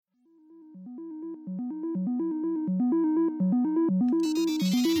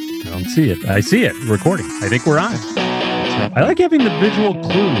don't see it. I see it. Recording. I think we're on. I like having the visual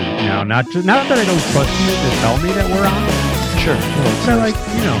clue now. Not that I don't trust you to tell me that we're on. Sure. But I like,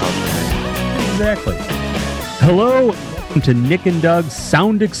 exactly. Hello, and welcome to Nick and Doug's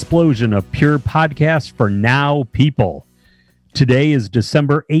Sound Explosion, a pure podcast for now people. Today is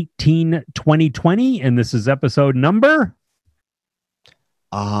December 18, 2020, and this is episode number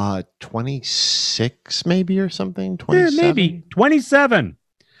 26 maybe or something. 27? Yeah, maybe 27.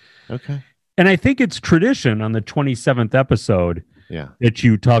 Okay. And I think it's tradition on the 27th episode that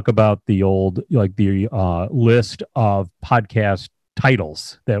you talk about the old, like the list of podcast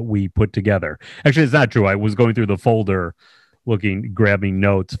titles that we put together. Actually, it's not true. I was going through the folder grabbing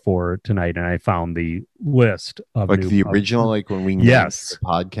notes for tonight, and I found the list of like the original, like when we named the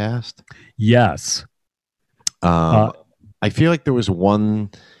podcast. Yes. I feel like there was one.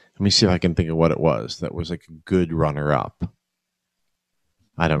 Let me see if I can think of what it was. That was like a good runner-up.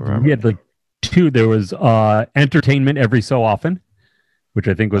 I don't remember. We had like two. There was Entertainment Every So Often, which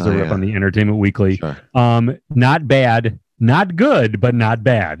I think was a rip on the Entertainment Weekly. Sure. Not bad, not good, but not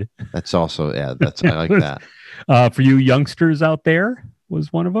bad. That's also I like that. For you youngsters out there,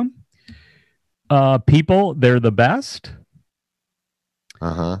 was one of them. People, they're the best.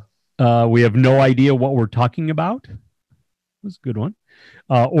 We have no idea what we're talking about. Was a good one.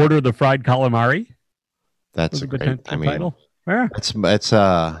 Order the Fried Calamari. That's a great title. That's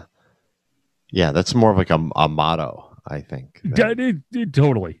more of like a motto, I think.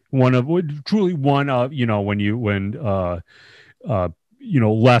 Totally one of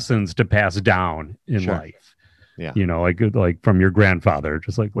lessons to pass down in life. Yeah, like from your grandfather.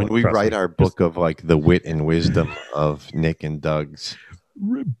 Just like when we write our book of like the wit and wisdom of Nick and Doug's.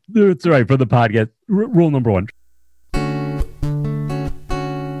 That's right for the podcast. Rule number one.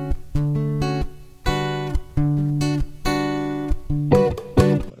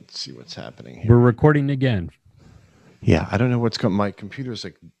 See what's happening here. We're recording again. Yeah, I don't know what's going. My computer's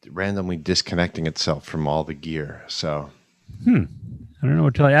like randomly disconnecting itself from all the gear. So, I don't know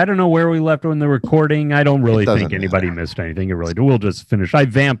what to tell you. I don't know where we left when the recording. I don't really think anybody missed anything. It really. We'll just finish. I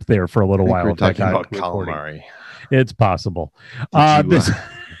vamped there for a little while. We're talking about calamari. It's possible.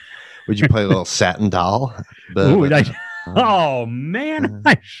 Would you play a little Satin Doll? Oh man,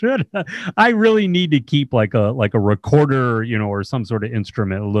 I should. I really need to keep like a recorder, or some sort of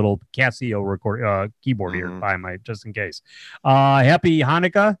instrument, a little Casio keyboard here by just in case. Happy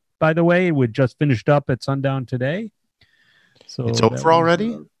Hanukkah, by the way. We just finished up at sundown today. So it's over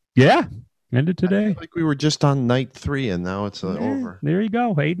already? Yeah, ended today. I feel like we were just on night 3 and now it's over. There you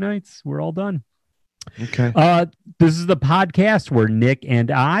go. 8 nights. We're all done. Okay. This is the podcast where Nick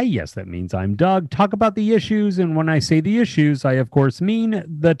and I, yes, that means I'm Doug, talk about the issues. And when I say the issues, I, of course, mean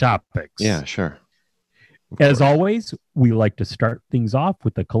the topics. Yeah, sure. As always, we like to start things off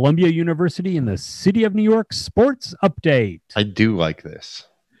with the Columbia University and the City of New York sports update. I do like this.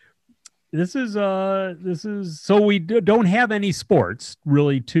 This is so we don't have any sports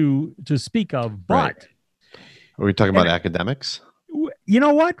really to speak of, but right. Are we talking about academics? You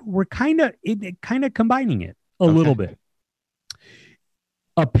know what? We're kind of combining it a little bit.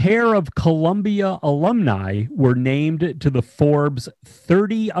 A pair of Columbia alumni were named to the Forbes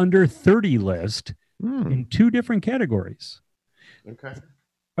 30 under 30 list in 2 different categories. Okay.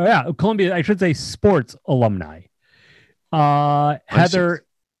 Columbia, I should say sports alumni. Heather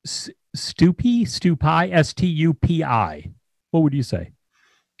Stupi, S-T-U-P-I. What would you say?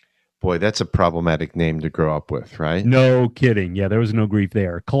 Boy, that's a problematic name to grow up with, right? No kidding. Yeah, there was no grief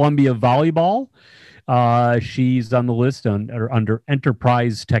there. Columbia Volleyball. She's on the list under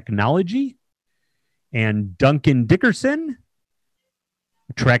Enterprise Technology. And Duncan Dickerson,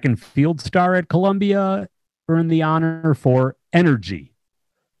 track and field star at Columbia, earned the honor for energy.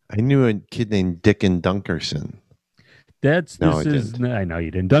 I knew a kid named Dickon Dunkerson. I know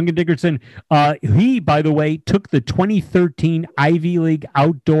you didn't. Duncan Dickerson. He, by the way, took the 2013 Ivy League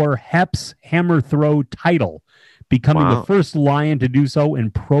Outdoor HEPS Hammer Throw title, becoming the first Lion to do so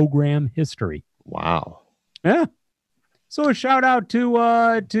in program history. Wow. Yeah. So a shout out to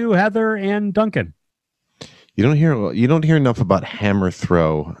Heather and Duncan. You don't hear enough about hammer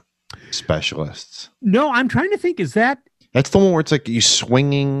throw specialists. No, I'm trying to think. That's the one where it's like you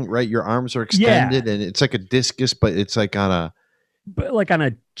swinging, right? Your arms are extended, and it's like a discus, but it's like on a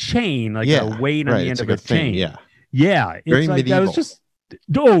chain, like a weight on the end of a chain. Yeah. It's very like, medieval. I was just,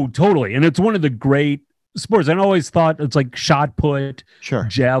 totally. And it's one of the great sports. I always thought it's like shot put,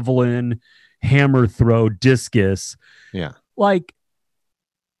 javelin, hammer throw, discus. Yeah. Like,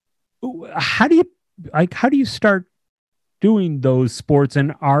 how do you start doing those sports,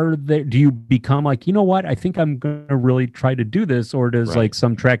 and do you become like, you know what, I think I'm gonna really try to do this, or does like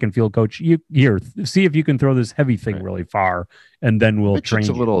some track and field coach, see if you can throw this heavy thing really far, and then we'll train. It's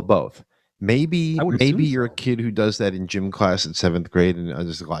a little of both. Maybe you're so. A kid who does that in gym class in 7th grade, and I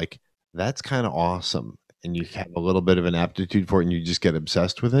was like, that's kind of awesome, and you have a little bit of an aptitude for it, and you just get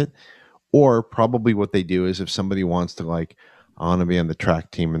obsessed with it. Or probably what they do is if somebody wants to like, I want to be on the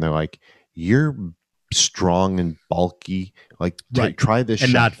track team, and they're like, you're strong and bulky, like try this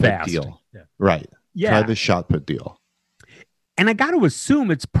and shot not put fast deal. Yeah. Right. Yeah. Try this shot put deal. And I got to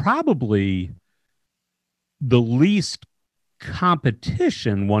assume it's probably the least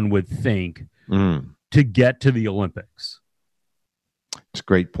competition, one would think, to get to the Olympics. It's a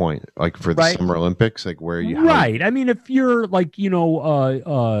great point. Like for the Summer Olympics, like where you I mean, if you're like,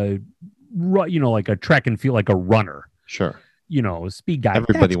 like a track and field, like a runner, sure, a speed guy,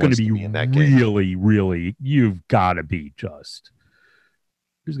 everybody that's going to be in that really, really, you've got to be there's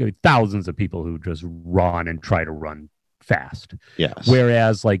going to be thousands of people who just run and try to run fast. Yes.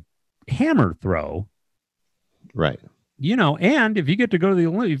 Whereas like hammer throw, right. And if you get to go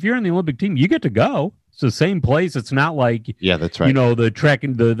to if you're in the Olympic team, you get to go. It's the same place. It's not like, that's right. The track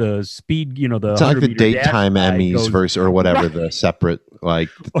and the speed, it's like the daytime Emmys versus or whatever, the separate, like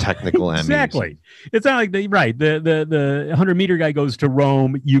the technical exactly. Emmys. It's not like the 100-meter guy goes to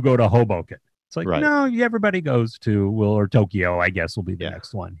Rome, you go to Hoboken. It's like, no, everybody goes to or Tokyo, I guess will be the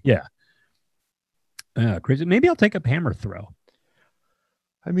next one. Yeah. Crazy. Maybe I'll take up hammer throw.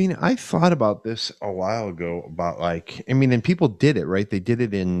 I mean, I thought about this a while ago about and people did it, right? They did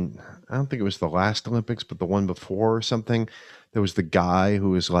it in, I don't think it was the last Olympics, but the one before or something. There was the guy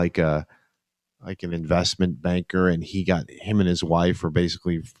who was like an investment banker, and him and his wife were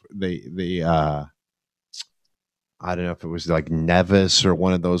basically, I don't know if it was like Nevis or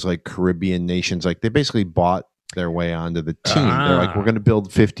one of those like Caribbean nations. Like they basically bought their way onto the team. They're like, we're going to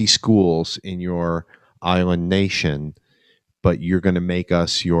build 50 schools in your island nation, but you're going to make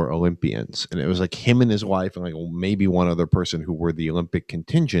us your Olympians. And it was like him and his wife and like maybe one other person who were the Olympic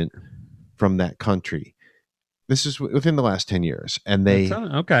contingent from that country. This is within the last 10 years. And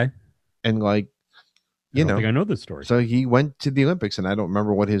okay. And like, I think I know this story. So he went to the Olympics, and I don't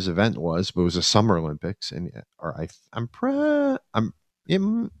remember what his event was, but it was a Summer Olympics. And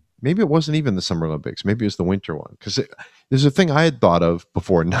maybe it wasn't even the Summer Olympics. Maybe it was the Winter one. Because there's a thing I had thought of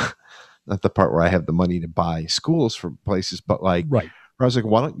before, not the part where I have the money to buy schools for places, but like, where I was like,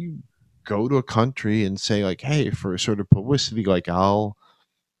 why don't you go to a country and say like, hey, for sort of publicity, like I'll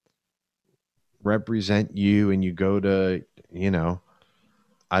represent you, and you go to,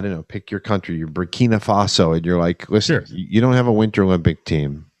 I don't know, pick your country, you're Burkina Faso, and you're like, listen, you don't have a Winter Olympic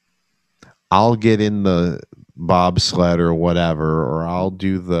team. I'll get in the bobsled or whatever, or I'll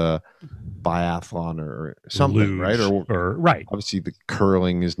do the biathlon or something, luge, right? Or right. Obviously, the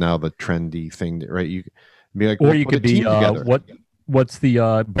curling is now the trendy thing, right? You can be like, or you could be what's the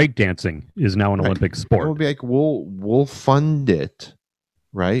breakdancing is now an Olympic sport. We'll be like, we'll fund it,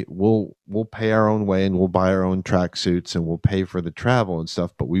 right? We'll pay our own way, and we'll buy our own tracksuits, and we'll pay for the travel and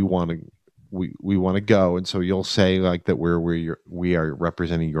stuff. But we want to go, and so you'll say like that we are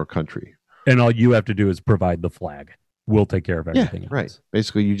representing your country, and all you have to do is provide the flag. We'll take care of everything else. Right.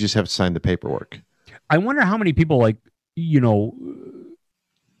 Basically, you just have to sign the paperwork. I wonder how many people I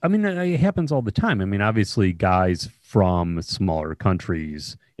mean, it happens all the time. I mean, obviously, guys from smaller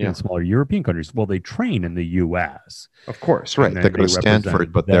countries, smaller European countries, they train in the U.S. Of course, right. They go to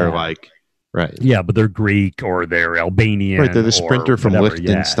Stanford, but they're like, right. Yeah, but they're Greek or they're Albanian. Right, they're the sprinter from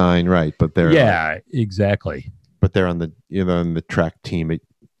Liechtenstein, right? But they're exactly. But they're on the on the track team at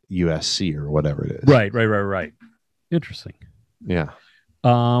USC or whatever it is. Right. Interesting. Yeah.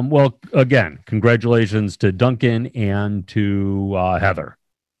 Well, again, congratulations to Duncan and to Heather.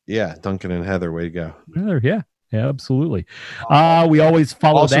 Yeah, Duncan and Heather, way to go. Heather, yeah, absolutely. We always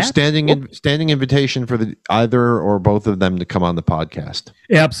follow also that. standing invitation for either or both of them to come on the podcast.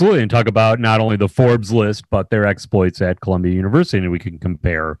 Absolutely, and talk about not only the Forbes list, but their exploits at Columbia University, and we can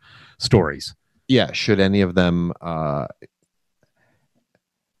compare stories. Yeah, should any of them...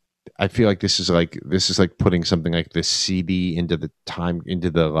 I feel like this is like putting something like this CD into the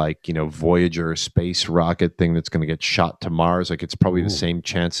Voyager space rocket thing that's going to get shot to Mars. Like it's probably the same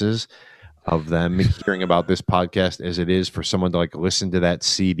chances of them hearing about this podcast as it is for someone to like listen to that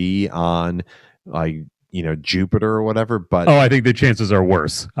CD on Jupiter or whatever. But I think the chances are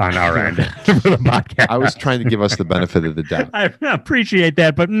worse on our end for the podcast. I was trying to give us the benefit of the doubt. I appreciate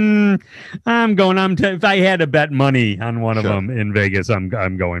that, but if I had to bet money on one of them in Vegas, I'm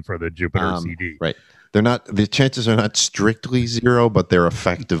going for the Jupiter CD. Right. The chances are not strictly zero, but they're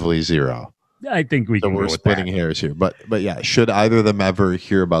effectively zero. I think we can. We're splitting hairs here, but yeah, should either of them ever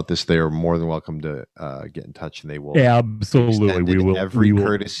hear about this, they are more than welcome to get in touch, and they will absolutely. We will every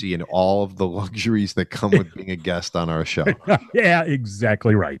courtesy and all of the luxuries that come with being a guest on our show. Yeah,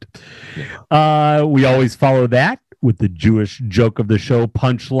 exactly right. Yeah. We always follow that with the Jewish joke of the show,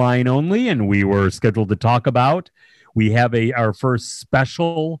 punchline only, and we were scheduled to talk about. We have our first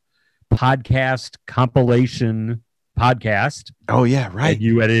special podcast compilation podcast. Oh yeah, right. That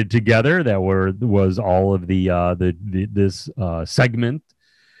you edited together. That was all of this segment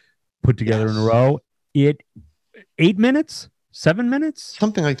put together in a row. 8 minutes, 7 minutes,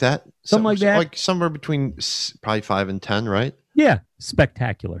 something like that. Something like that. Like somewhere between probably 5 and 10, right? Yeah,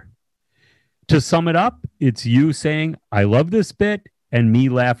 spectacular. To sum it up, it's you saying, "I love this bit," and me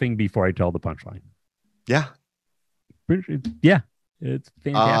laughing before I tell the punchline. Yeah. Yeah. It's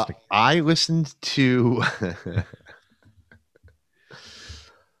fantastic. I listened to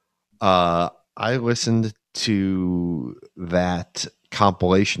that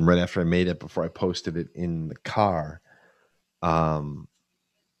compilation right after I made it, before I posted it in the car one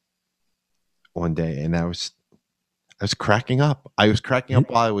day, and I was cracking up. I was cracking up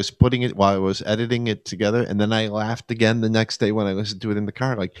while I was editing it together, and then I laughed again the next day when I listened to it in the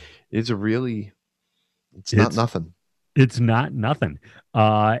car. Like, it's not nothing. It's not nothing.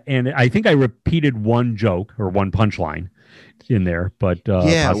 And I think I repeated one joke or one punchline in there, but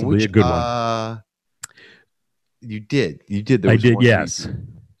possibly a good one. You did. I did. Yes.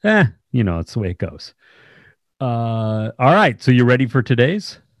 It's the way it goes. All right. So you ready for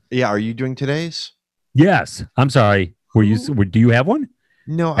today's? Yeah. Are you doing today's? Yes. I'm sorry. Do you have one?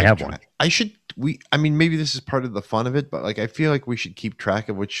 No, I have one. I should. Maybe this is part of the fun of it, but like, I feel like we should keep track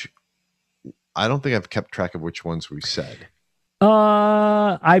of which. I don't think I've kept track of which ones we said.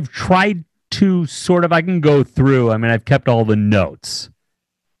 I've tried to sort of. I can go through. I mean, I've kept all the notes.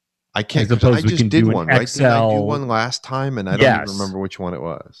 I can't. I just did one. Right? Did I do one last time, and I don't even remember which one it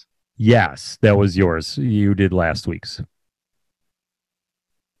was. Yes, that was yours. You did last week's.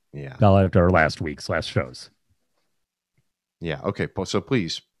 Yeah. After our last shows. Yeah. Okay. So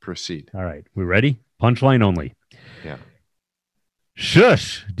please proceed. All right. We ready? Punchline only. Yeah.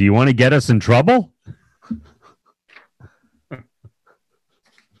 Shush. Do you want to get us in trouble?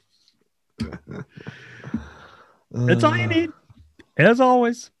 That's all you need. As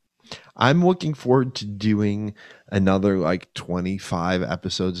always. I'm looking forward to doing another like 25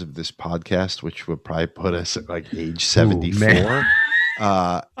 episodes of this podcast, which would probably put us at like age 74.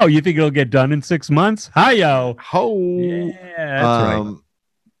 You think it'll get done in 6 months? Hi-yo. Yeah, that's right.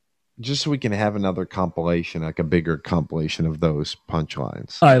 Just so we can have another compilation, like a bigger compilation of those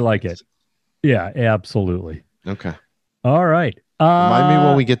punchlines. I like it. Yeah, absolutely. Okay. All right. Remind me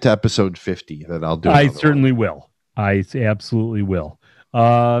when we get to episode 50 that I'll do. I certainly will. I absolutely will.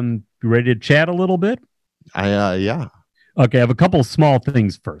 You ready to chat a little bit? Yeah. Okay, I have a couple small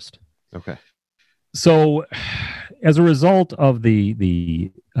things first. Okay. So, as a result of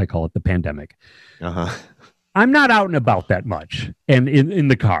the I call it the pandemic, I'm not out and about that much, and in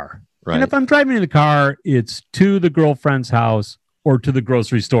the car. Right. And if I'm driving in the car, it's to the girlfriend's house or to the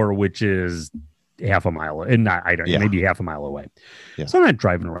grocery store, which is half a mile, and maybe half a mile away. Yeah. So I'm not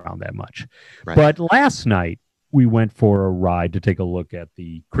driving around that much. Right. But last night we went for a ride to take a look at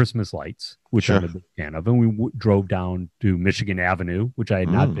the Christmas lights, which I'm a big fan of, and we drove down to Michigan Avenue, which I had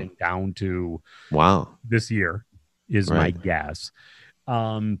not been down to. Wow, this year is my guess.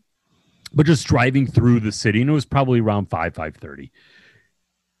 But just driving through the city, and it was probably around 5:30.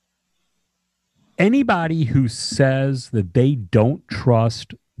 Anybody who says that they don't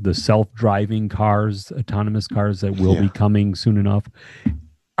trust the self-driving cars, autonomous cars that will be coming soon enough,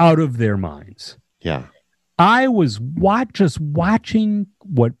 out of their minds. Yeah. I was just watching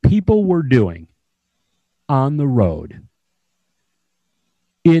what people were doing on the road.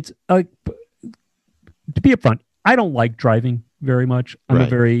 It's to be upfront, I don't like driving very much.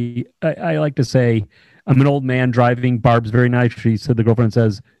 I like to say I'm an old man driving. Barb's very nice. She said, the girlfriend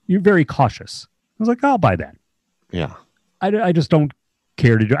says, "You're very cautious." I was like, I'll buy that. Yeah. I just don't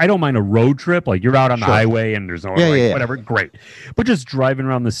care to do. I don't mind a road trip. Like, you're out on the highway and there's no whatever. Great. But just driving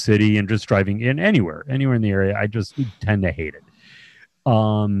around the city and just driving in anywhere in the area, I just tend to hate it.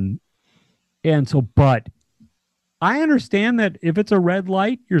 And so, but I understand that if it's a red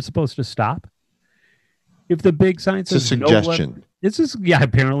light, you're supposed to stop. If the big sign says it's a suggestion. No left, it's just,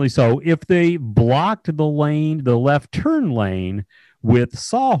 apparently so. If they blocked the left turn lane with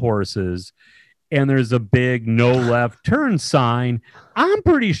sawhorses, and there's a big no left turn sign, I'm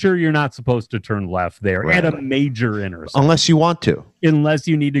pretty sure you're not supposed to turn left there at a major intersection. Unless you want to. Unless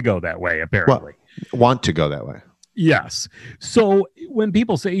you need to go that way, apparently. Want to go that way. Yes. So when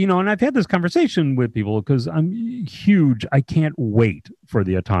people say, and I've had this conversation with people because I'm huge. I can't wait for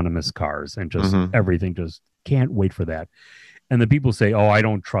the autonomous cars and just everything. Just can't wait for that. And the people say, "Oh, I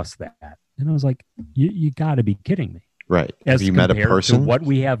don't trust that." And I was like, "You got to be kidding me!" Right? As have you met a person? To what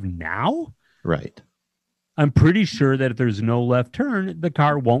we have now, right? I'm pretty sure that if there's no left turn, the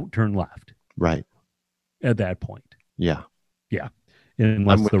car won't turn left. Right. At that point. Yeah. Yeah.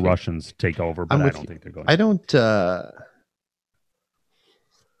 Unless the Russians take over, but I don't think they're going to. I don't.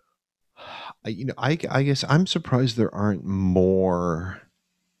 I guess I'm surprised there aren't more.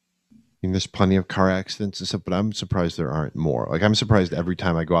 There's plenty of car accidents and stuff, but I'm surprised there aren't more. Like, I'm surprised every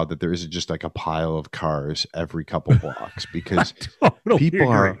time I go out that there isn't just like a pile of cars every couple blocks, because people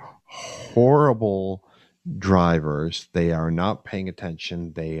are horrible drivers. They are not paying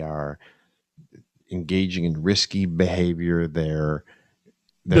attention. They are engaging in risky behavior. They're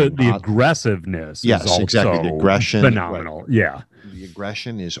the aggressiveness. Yes, is also exactly. The aggression, phenomenal. Right. Yeah, the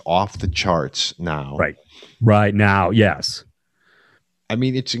aggression is off the charts now. Right now, yes. I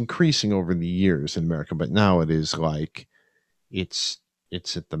mean, it's increasing over the years in America, but now it is like it's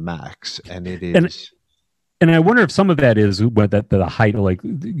at the max, and it is. And I wonder if some of that is the height of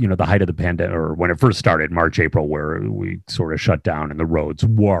the height of the pandemic, or when it first started, March, April, where we sort of shut down and the roads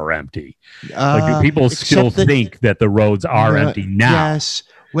were empty. Do people still think that the roads are empty now? Yes.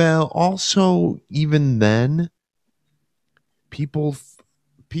 Well, also, even then, people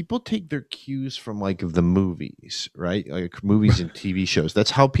take their cues from like the movies, right? Like movies and TV shows.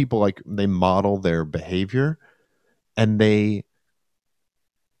 That's how people they model their behavior, and they,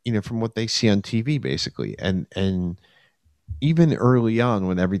 from what they see on TV, basically. And even early on,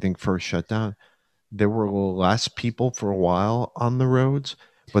 when everything first shut down, there were less people for a while on the roads.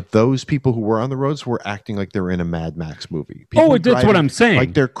 But those people who were on the roads were acting like they were in a Mad Max movie. People that's what I'm saying.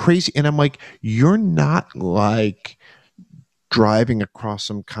 Like they're crazy. And I'm like, you're not like driving across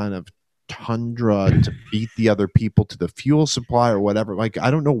some kind of tundra to beat the other people to the fuel supply or whatever. Like,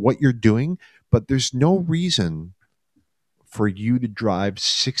 I don't know what you're doing, but there's no reason for you to drive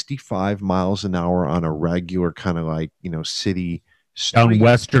 65 miles an hour on a regular kind of city street. On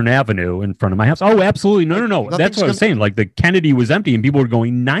Western Avenue in front of my house. Oh, absolutely. No. That's what I was saying. Like the Kennedy was empty and people were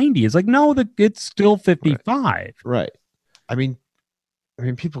going 90. It's like, no, it's still 55. Right. I mean,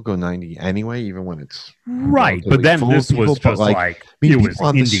 people go 90 anyway, even when it's right. But then this was just like people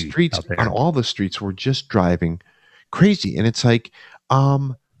on the streets, on all the streets, were just driving crazy. And it's like,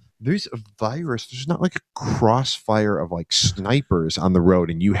 there's a virus. There's not like a crossfire of like snipers on the road,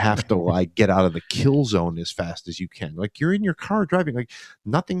 and you have to like get out of the kill zone as fast as you can. Like, you're in your car driving, like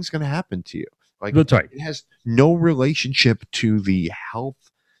nothing's going to happen to you. Like, that's right. It has no relationship to the health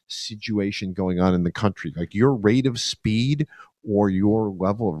situation going on in the country. Like, your rate of speed or your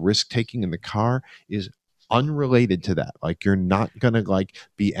level of risk taking in the car is unrelated to that. Like, you're not going to like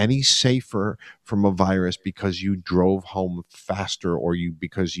be any safer from a virus because you drove home faster, or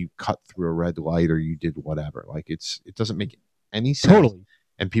because you cut through a red light, or you did whatever. Like, it doesn't make any sense. Totally.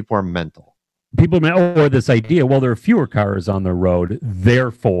 And people are mental. Or this idea, well, there are fewer cars on the road,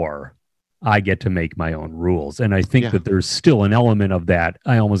 therefore I get to make my own rules. And I think that there's still an element of that.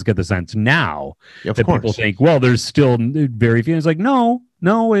 I almost get the sense now that people think, well, there's still very few. It's like, no,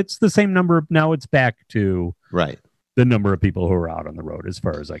 it's the same number. Now it's back to the number of people who are out on the road, as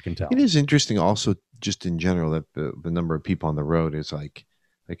far as I can tell. It is interesting also, just in general, that the number of people on the road is like,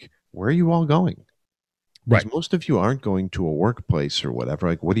 where are you all going? Right. Most of you aren't going to a workplace or whatever.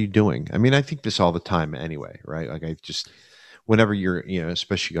 Like, what are you doing? I mean, I think this all the time anyway, right? Like, whenever you're,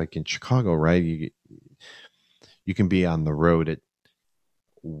 especially like in Chicago, right? You can be on the road at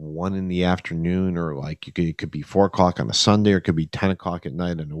 1 PM, or like it could be 4 o'clock on a Sunday, or it could be 10 o'clock at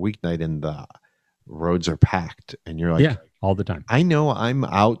night on a weeknight, and the roads are packed, and you're like, all the time. I know I'm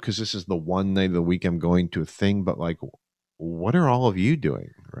out because this is the one night of the week I'm going to a thing, but like, what are all of you doing,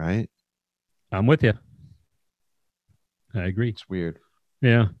 right? I'm with you. I agree. It's weird.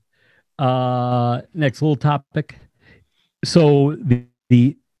 Yeah. Next little topic. So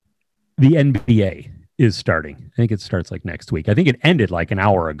the NBA is starting. I think it starts like next week. I think it ended like an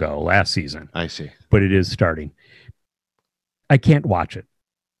hour ago last season. I see. But it is starting. I can't watch it.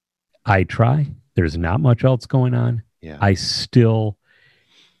 I try. There's not much else going on. Yeah. I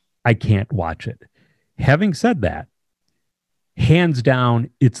can't watch it. Having said that, hands down,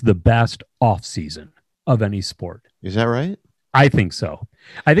 it's the best off season of any sport. Is that right? I think so.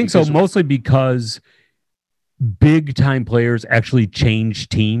 Mostly because big time players actually change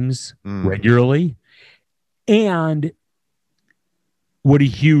teams regularly. And what a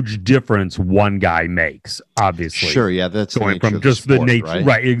huge difference one guy makes, obviously. Sure, yeah, that's going from just the sport, nature,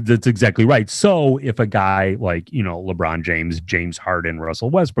 right? That's exactly right. So if a guy like, LeBron James, James Harden,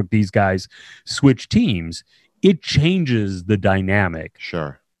 Russell Westbrook, these guys switch teams, it changes the dynamic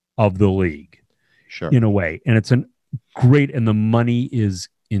of the league in a way. And it's great, and the money is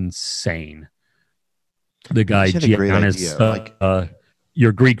insane. The guy Giannis,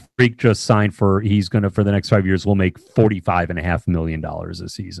 your Greek freak, just signed he's going to, for the next 5 years, will make $45.5 million a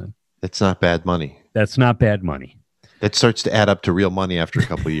season. That's not bad money. That's not bad money. That starts to add up to real money after a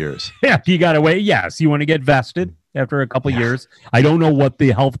couple of years. Yeah, you got to wait. Yes, you want to get vested after a couple of years. I don't know what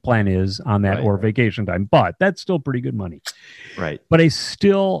the health plan is on that or vacation time, but that's still pretty good money. Right. But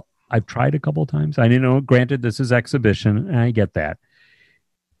I've tried a couple of times. I know, granted, this is exhibition, and I get that.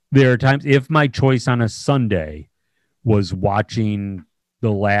 There are times, if my choice on a Sunday was watching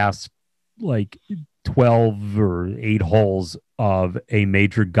the last 12 or 8 holes of a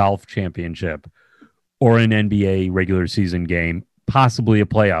major golf championship or an NBA regular season game, possibly a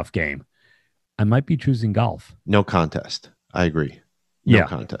playoff game, I might be choosing golf. No contest. I agree. No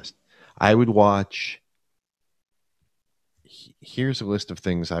contest. I would watch. Here's a list of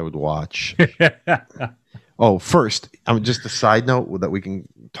things I would watch. Oh, first, just a side note that we can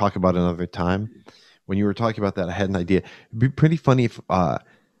talk about another time. When you were talking about that, I had an idea. It'd be pretty funny if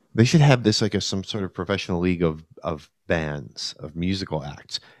they should have this some sort of professional league of bands, of musical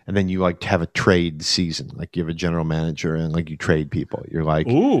acts, and then you have a trade season. Like you have a general manager and you trade people. You're like,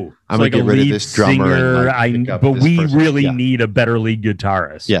 ooh, I'm gonna get rid of this drummer. But we really need a better lead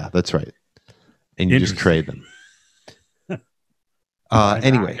guitarist. Yeah, that's right. And you just trade them.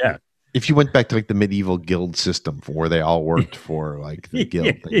 Anyway. Yeah. If you went back to the medieval guild system where they all worked for the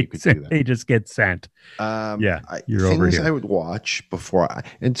guild, then you could do that. They just get sent. You're over here. I would watch before I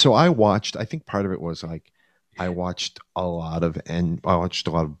watched. I think part of it was I watched a lot of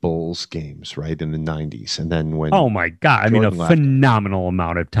Bulls games right in the 90s, and then when oh my god, Jordan left, phenomenal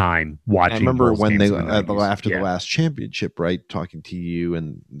amount of time watching. I remember Bulls when games after the last championship, right, talking to you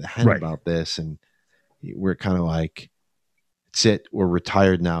and the Hen about this, and we're kind of like, that's it, we're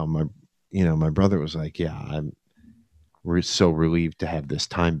retired now. My brother was like, yeah, we're so relieved to have this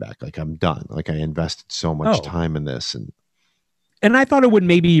time back. I'm done. I invested so much time in this. And I thought it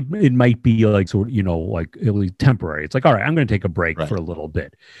might be at least temporary. It's all right, I'm going to take a break for a little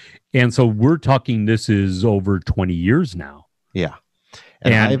bit. And so we're talking, this is over 20 years now. Yeah.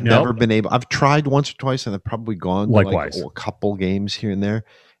 And I've never been able, I've tried once or twice, and I've probably gone to a couple games here and there,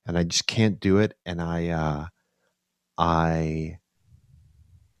 and I just can't do it. And I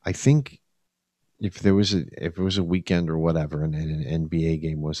think if it was a weekend or whatever, and an NBA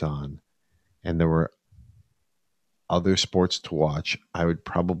game was on, and there were other sports to watch, I would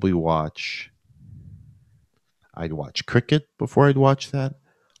probably I'd watch cricket before I'd watch that.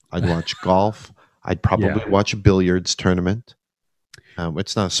 I'd watch golf. I'd probably watch a billiards tournament.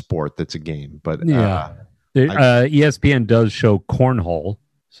 It's not a sport; that's a game. But ESPN does show cornhole,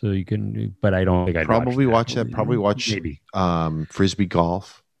 so you can. But I don't think I'd probably watch that. Probably watch maybe frisbee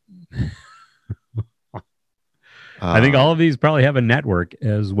golf. I think all of these probably have a network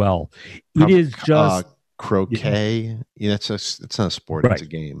as well. It is just croquet. Yeah, it's not a sport; it's a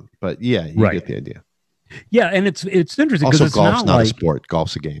game. But yeah, you get the idea. Yeah, and it's interesting because it's golf's not a sport;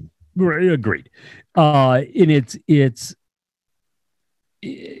 golf's a game. Agreed. And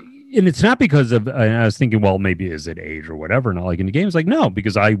it's not because of. I was thinking, well, maybe is it age or whatever? Not in the games. No,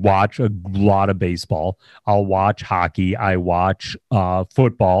 because I watch a lot of baseball. I'll watch hockey. I watch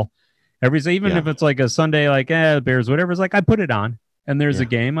football. Even if it's a Sunday, Bears, whatever, it's I put it on and there's a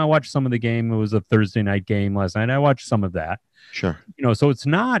game. I watched some of the game. It was a Thursday night game last night. I watched some of that. Sure. So it's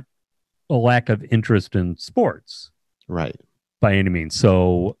not a lack of interest in sports. Right. By any means.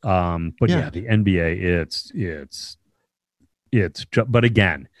 So, but the NBA, it's but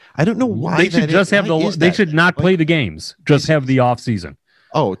again, I don't know why they should just have they should not play the games, just have the off season.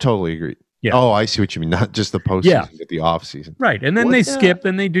 Oh, totally agree. Yeah. Oh, I see what you mean. Not just the postseason, but the off season. Right. And then they skip,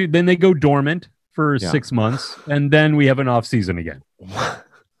 then they go dormant for 6 months, and then we have an off season again.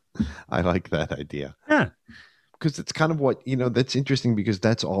 I like that idea. Yeah. Because it's kind of what, that's interesting, because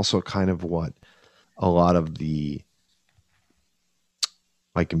that's also kind of what a lot of the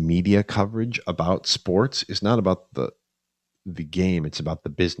media coverage about sports is not about the game. It's about the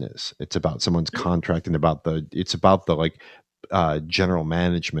business. It's about someone's contract, and it's about the general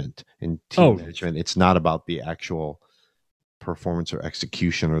management and team management. It's not about the actual performance or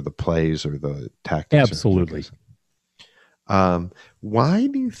execution or the plays or the tactics. Absolutely. Why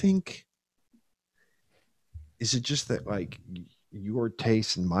do you think? Is it just that your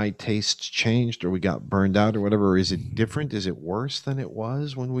taste and my tastes changed, or we got burned out, or whatever? Or is it different? Is it worse than it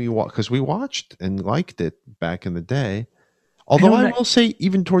was when we because we watched and liked it back in the day? Although I will say,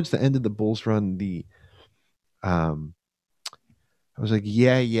 even towards the end of the Bulls run, I was like,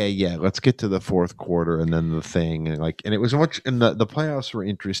 yeah. Let's get to the fourth quarter and then the thing, and it was much. And the playoffs were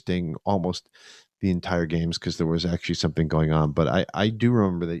interesting almost the entire games because there was actually something going on. But I do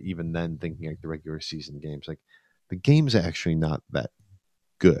remember that even then, thinking like the regular season games, like the game's actually not that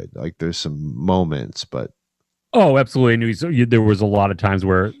good. Like there's some moments, but oh, absolutely. And there was a lot of times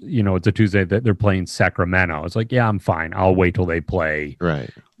where it's a Tuesday that they're playing Sacramento. It's like, yeah, I'm fine. I'll wait till they play. Right.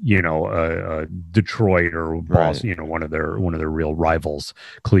 Detroit or Boston, right. One of their real rivals,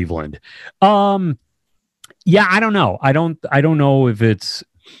 Cleveland. Yeah, I don't know. I don't know if it's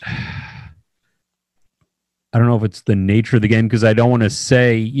the nature of the game, because I don't want to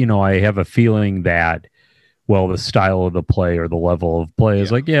say, I have a feeling that, well, the style of the play or the level of play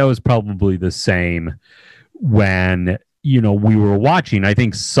is like, it was probably the same when, we were watching. I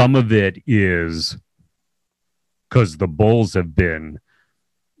think some of it is because the Bulls have been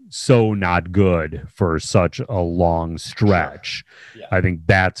so not good for such a long stretch. Yeah. I think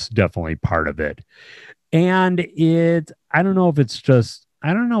that's definitely part of it. And I don't know if it's just,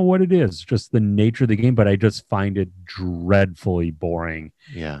 I don't know what it is, just the nature of the game, but I just find it dreadfully boring.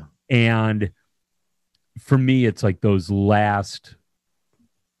 Yeah. And for me, it's like those last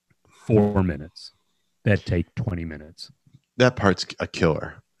 4 minutes that take 20 minutes. That part's a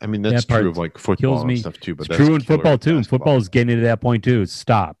killer. I mean, that's true of like football and stuff too. But it's true in football too. And football is getting to that point too.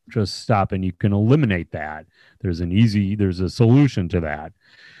 Just stop, and you can eliminate that. There's a solution to that.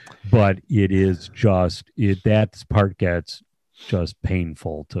 But it is just that part gets just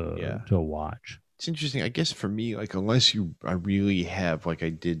painful to watch. It's interesting. I guess for me, like unless I really have, like I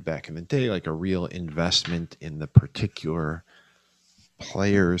did back in the day, like a real investment in the particular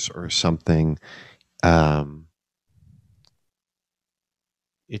players or something.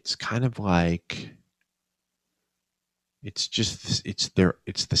 It's kind of like it's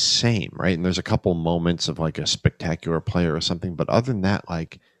the same, right? And there's a couple moments of like a spectacular player or something, but other than that,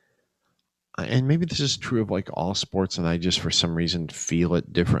 like, and maybe this is true of like all sports, and I just for some reason feel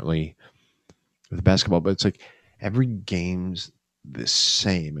it differently with basketball, but it's like every game's the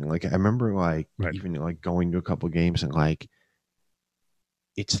same. And like I remember like even like going to a couple games and like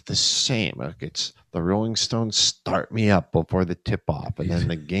it's the same. Like it's the Rolling Stones Start Me Up before the tip off, and then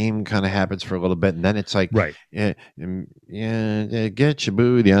the game kind of happens for a little bit, and then it's like get your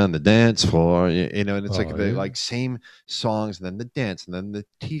booty on the dance floor, and it's the like same songs, and then the dance, and then the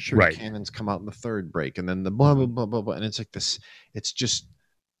t-shirt cannons come out in the third break, and then the blah blah blah blah blah, and it's like this. It's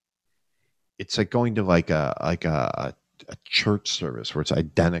like going to like a church service where it's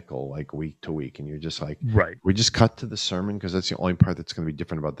identical like week to week, and you're just like, we just cut to the sermon because that's the only part that's going to be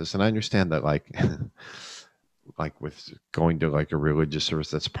different about this. And I understand that like like with going to like a religious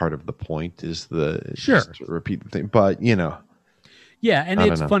service, that's part of the point is just to repeat the thing, but yeah. And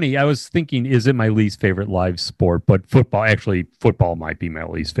it's funny, I was thinking, is it my least favorite live sport? But football might be my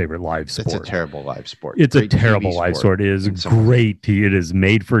least favorite live sport. It's a terrible live sport. It's a terrible live sport. It is great. It is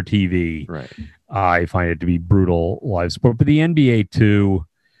made for TV. Right. I find it to be brutal live sport, but the NBA too,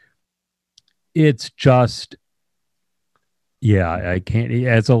 it's just, I can't,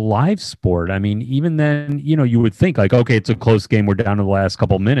 as a live sport. I mean, even then, you would think like, okay, it's a close game. We're down to the last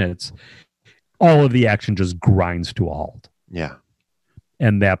couple minutes. All of the action just grinds to a halt. Yeah.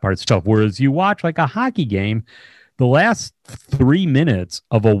 And that part's tough. Whereas you watch like a hockey game, the last 3 minutes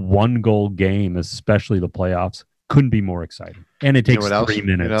of a 1-goal game, especially the playoffs, couldn't be more exciting. And it takes 3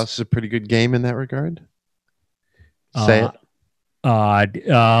 minutes. What else is a pretty good game in that regard? Say it.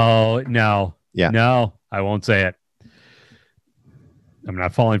 Oh, no. Yeah. No, I won't say it. I'm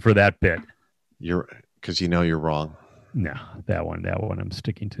not falling for that bit. Because you're wrong. No, that one I'm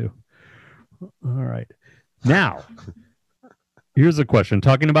sticking to. All right. Now, here's a question.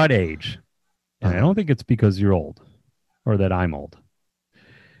 Talking about age. And I don't think it's because you're old or that I'm old.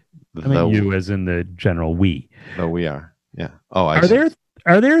 I mean, you as in the general we. Oh, we are. Yeah. Oh,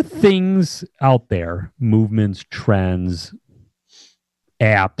 are there things out there, movements, trends,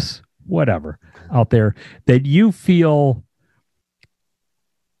 apps, whatever, out there that you feel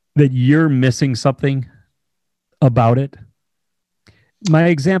that you're missing something about it? My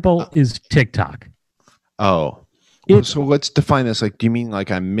example is TikTok. Oh. So let's define this. Like, do you mean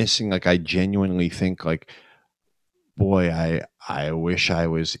like I'm missing, like I genuinely think like, boy, I wish I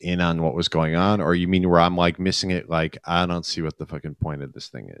was in on what was going on? Or you mean where I'm like missing it, like I don't see what the fucking point of this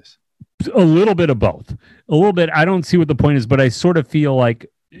thing is? A little bit of both. A little bit, I don't see what the point is, but I sort of feel like,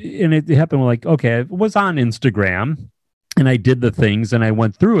 and it happened like, okay, I was on Instagram And I did the things and I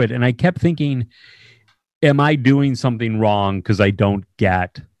went through it and I kept thinking, am I doing something wrong because I don't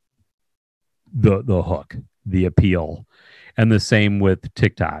get the hook, the appeal? And the same with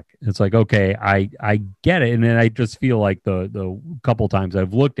TikTok. It's like, okay, I get it. And then I just feel like the couple times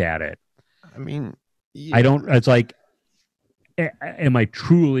I've looked at it, I mean, I don't, it's like, am I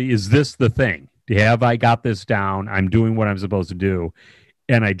truly, is this the thing? Have I got this down? I'm doing what I'm supposed to do.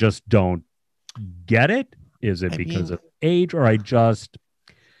 And I just don't get it. Is it because of age or I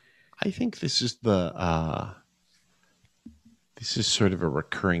think this is this is sort of a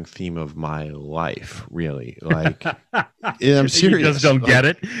recurring theme of my life, really. Like, I'm serious. You just don't get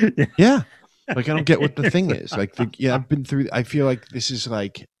it. Yeah. Like, I don't get what the thing is. Like, I've been through, I feel like this is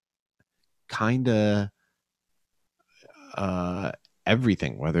like kind of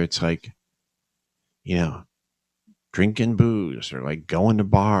everything, whether it's like, drinking booze or like going to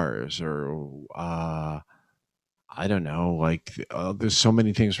bars or, I don't know, like there's so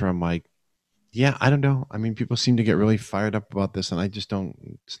many things where I'm like, yeah, I don't know. I mean, people seem to get really fired up about this and I just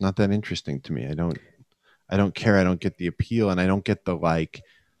don't, it's not that interesting to me. I don't care. I don't get the appeal and I don't get the, like,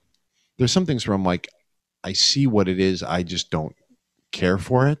 there's some things where I'm like, I see what it is. I just don't care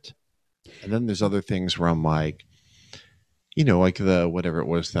for it. And then there's other things where I'm like, like the, whatever it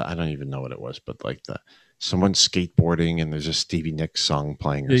was that I don't even know what it was, but like someone skateboarding and there's a Stevie Nicks song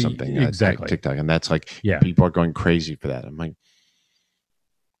playing or something. Exactly. TikTok. And that's like, people are going crazy for that. I'm like,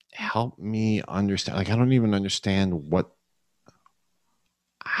 help me understand. Like, I don't even understand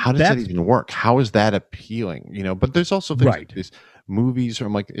how does that even work? How is that appealing? But there's also things like these movies where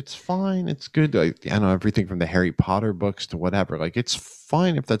I'm like, it's fine. It's good. I know everything from the Harry Potter books to whatever. Like, it's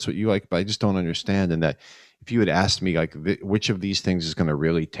fine if that's what you like, but I just don't understand. And that if you had asked me, like, which of these things is going to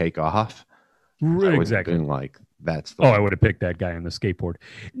really take off, I would have been like, that's the I would have picked that guy on the skateboard.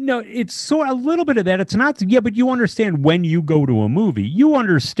 No, it's so a little bit of that. It's not, but you understand when you go to a movie, you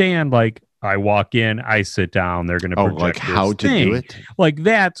understand, like, I walk in, I sit down, they're going to project like how to do it. Like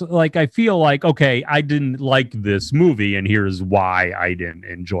that's like, I feel like, okay, I didn't like this movie and here's why I didn't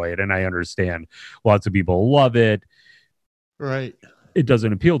enjoy it. And I understand lots of people love it. Right. It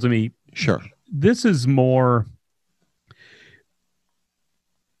doesn't appeal to me. Sure. This is more,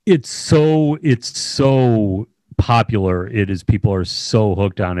 it's so popular. It is, people are so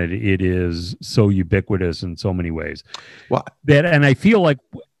hooked on it. It is so ubiquitous in so many ways. Well, and I feel like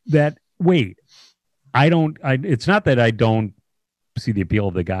that, wait, it's not that I don't see the appeal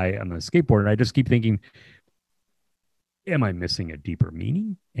of the guy on the skateboard. I just keep thinking, am I missing a deeper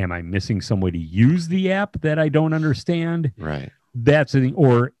meaning? Am I missing some way to use the app that I don't understand? Right. That's the thing.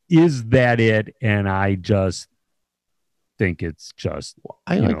 Or is that it? And I just think it's just,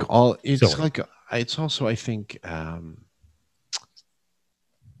 it's also, I think,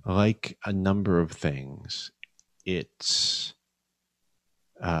 like a number of things, it's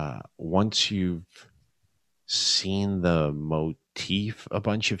once you've seen the motif a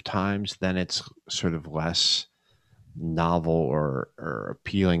bunch of times, then it's sort of less novel or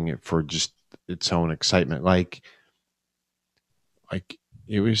appealing for just its own excitement. Like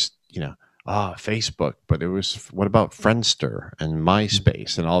it was, Facebook, but it was, what about Friendster and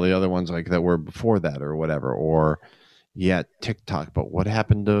MySpace and all the other ones like that were before that or whatever, or TikTok. But what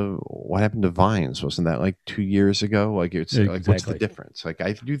happened to Vines? Wasn't that like 2 years ago? Like, it's like, what's the difference? Like,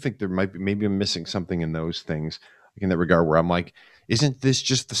 I do think there might be, maybe I'm missing something in those things, like in that regard, where I'm like, isn't this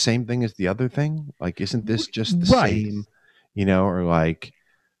just the same thing as the other thing? Like, isn't this just the same, or like,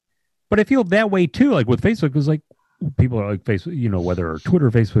 but I feel that way too. Like with Facebook, it was like, people are like, Facebook, whether Twitter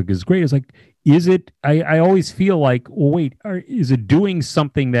or Facebook is great. It's like, is it, I always feel like, well, wait, is it doing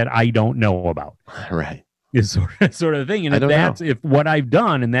something that I don't know about? Right. Is sort of thing. And if what I've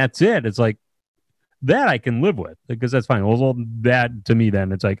done and that's it, it's like, that I can live with, because that's fine. Well, that to me,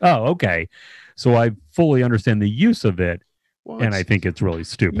 then it's like, oh, okay. So I fully understand the use of it. Well, and I think it's really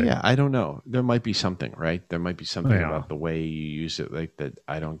stupid. Yeah, I don't know. There might be something, right? There might be something about the way you use it, like, that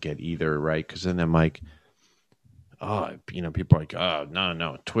I don't get either, right? Because then I'm like, people are like, oh,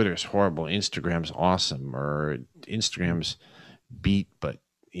 no, Twitter's horrible, Instagram's awesome, or Instagram's beat, but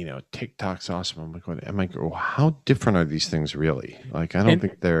TikTok's awesome. I'm like, well, how different are these things really? Like, I don't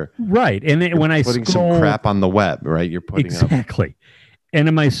think they're right. And then when I putting some crap on the web, right? You're putting exactly. And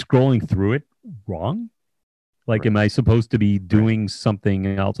am I scrolling through it wrong? Like, am I supposed to be doing something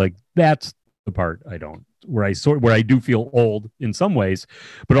else? Like, that's the part I don't, where I do feel old in some ways,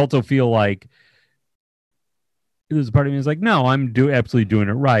 but also feel like there's a part of me is like, no, I'm absolutely doing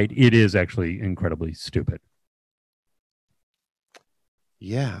it right. It is actually incredibly stupid.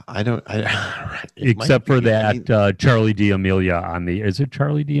 Yeah, I don't. Except for that Charlie D'Amelia on the. Is it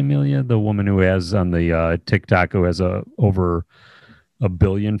Charlie D'Amelia, the woman who has on the TikTok who has over a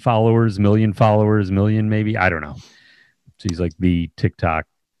billion followers, million followers, million maybe? I don't know. She's like the TikTok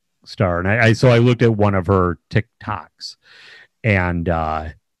star, and so I looked at one of her TikToks, and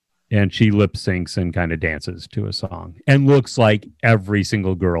she lip syncs and kind of dances to a song, and looks like every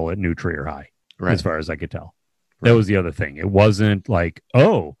single girl at New Trier High, as far as I could tell. That was the other thing. It wasn't like,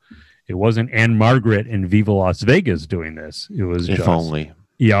 it wasn't Anne Margaret in Viva Las Vegas doing this. It was if only.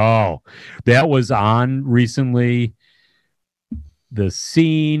 Yeah, that was on recently. The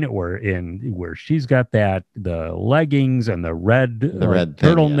scene where she's got the leggings and the red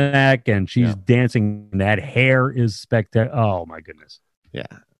turtleneck, and she's dancing. And that hair is spectacular. Oh my goodness. Yeah.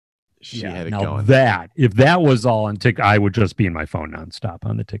 She had it going. If that was all on TikTok, I would just be in my phone nonstop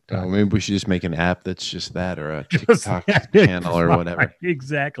on the TikTok. Maybe we should just make an app that's just that, or a TikTok channel or whatever.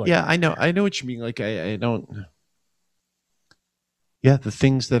 Exactly. Yeah, I know what you mean. Like I don't. Yeah, the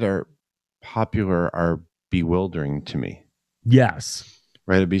things that are popular are bewildering to me. Yes.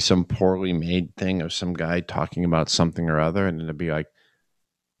 Right. It'd be some poorly made thing of some guy talking about something or other, and it'd be like,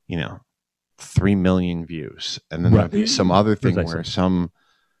 3 million views, and then there'd be some other thing where someone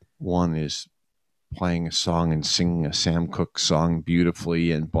is playing a song and singing a Sam Cooke song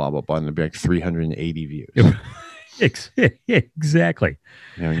beautifully and blah blah blah, and it'd be like 380 views. Exactly.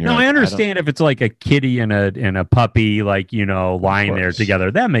 Now I understand if it's like a kitty and a puppy, like lying there together.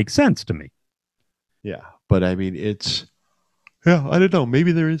 That makes sense to me. Yeah, but I mean, yeah, I don't know.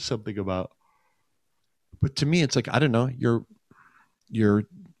 Maybe there is something about, but to me, it's like, I don't know. You're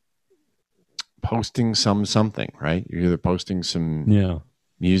posting something, right? You're either posting some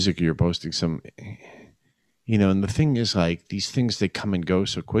music, or you're posting some, and the thing is, like, these things, they come and go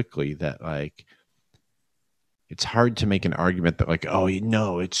so quickly that, like, it's hard to make an argument that, like,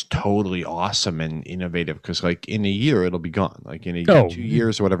 it's totally awesome and innovative, because, like, in a year it'll be gone. Like in 2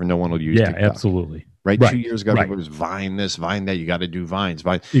 years or whatever, no one will use TikTok. Absolutely. Right? 2 years ago, people was Vine this, Vine that. You got to do Vines.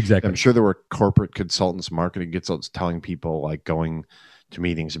 Exactly. I'm sure there were corporate consultants, marketing consultants telling people, like, going to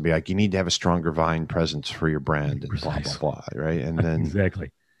meetings and be like, you need to have a stronger Vine presence for your brand and blah, blah, blah. Right? And then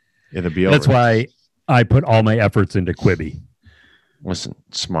it'll be over. That's why I put all my efforts into Quibi. Listen,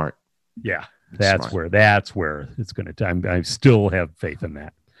 smart. Yeah. That's where it's going to. I still have faith in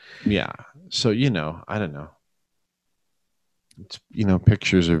that. Yeah. So I don't know. It's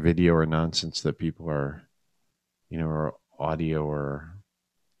pictures or video or nonsense that people are, or audio or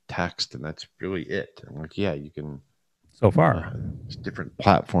text, and that's really it. I'm like, yeah, you can. So far, different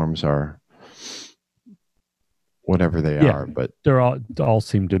platforms are whatever they are, but they're all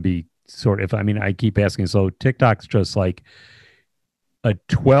seem to be sort of. I mean, I keep asking. So TikTok's just like a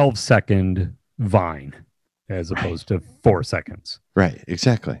 12-second Vine as opposed to 4 seconds. Right.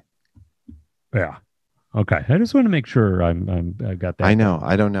 Exactly. Yeah. Okay. I just want to make sure I got that. I know.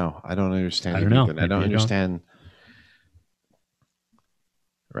 I don't know. I don't understand. I don't know. I don't understand.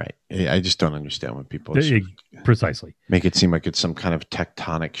 Right. I just don't understand when people precisely make it seem like it's some kind of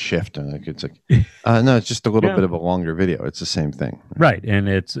tectonic shift, and like it's like no, it's just a little bit of a longer video. It's the same thing. Right. And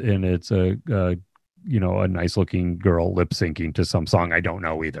it's a a nice looking girl lip syncing to some song I don't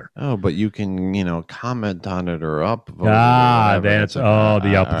know either. Oh, but you can, comment on it or upvote. That's the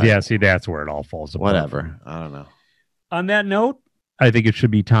up. Right. Yeah, see, that's where it all falls apart. Whatever. I don't know. On that note, I think it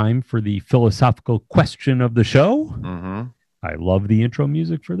should be time for the philosophical question of the show. Mm-hmm. I love the intro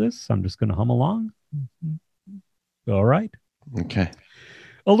music for this. I'm just going to hum along. All right. Okay.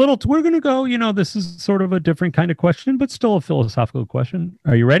 We're going to go, this is sort of a different kind of question, but still a philosophical question.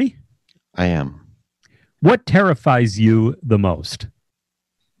 Are you ready? I am. What terrifies you the most?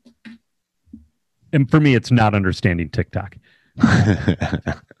 And for me, it's not understanding TikTok.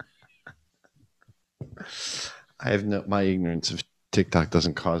 My ignorance of TikTok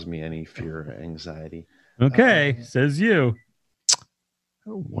doesn't cause me any fear or anxiety. Okay, says you.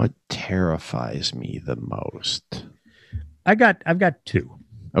 What terrifies me the most? I've got two.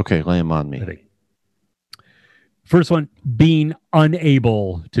 Okay, lay them on me. I think. First one, being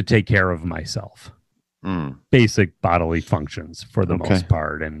unable to take care of myself. Basic bodily functions for the most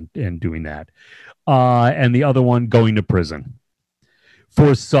part, and doing that. And the other one, going to prison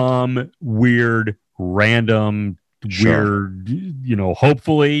for some weird, random,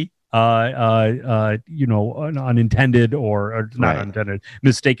 hopefully, an unintended or not unintended,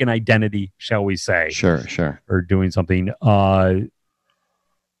 mistaken identity, shall we say? Sure. Or doing something. Both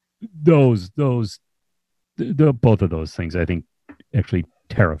of those things, I think, actually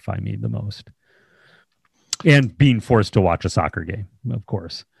terrify me the most. And being forced to watch a soccer game, of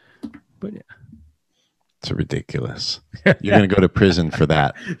course. But yeah. It's ridiculous. You're going to go to prison for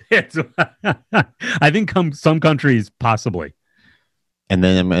that. I think some countries possibly. And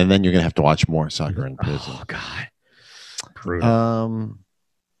then you're going to have to watch more soccer in prison. Oh God. Brutal.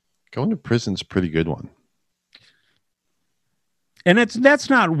 Going to prison's a pretty good one. And that's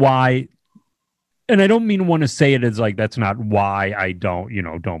not why, and I don't want to say it as like that's not why I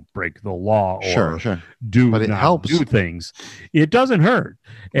don't break the law or helps do things. It doesn't hurt.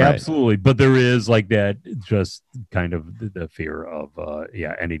 Right. Absolutely. But there is like that just kind of the fear of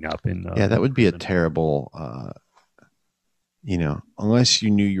ending up in that would be a terrible unless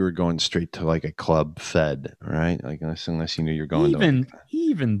you knew you were going straight to like a club fed, right? Like unless you knew you're going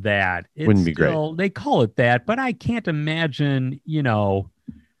even that wouldn't be great. They call it that, but I can't imagine,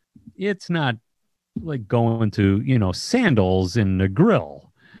 it's not like going to, Sandals in the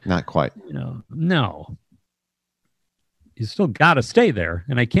grill. Not quite. No. You still got to stay there,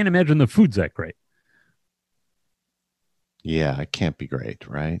 and I can't imagine the food's that great. Yeah, it can't be great,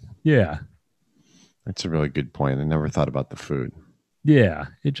 right? Yeah. That's a really good point. I never thought about the food. Yeah,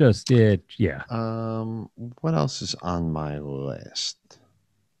 yeah. What else is on my list?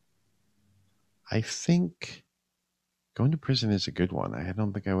 I think going to prison is a good one. I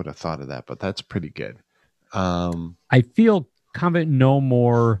don't think I would have thought of that, but that's pretty good. I feel confident no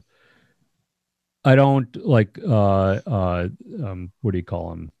more. I don't like what do you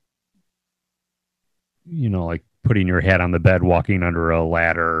call them? Like putting your head on the bed, walking under a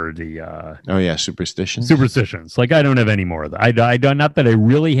ladder. Superstitions. Like I don't have any more of that. I don't. Not that I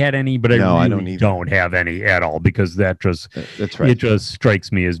really had any, but I don't have any at all because that's right. It just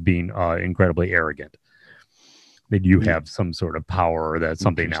strikes me as being incredibly arrogant. That you have some sort of power or that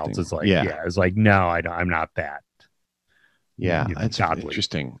something else is like. Yeah, it's like no, I'm not that. Yeah, that's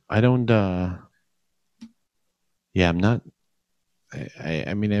interesting. I don't. I'm not.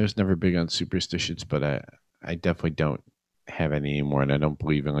 I mean, I was never big on superstitions, but I definitely don't have any anymore, and I don't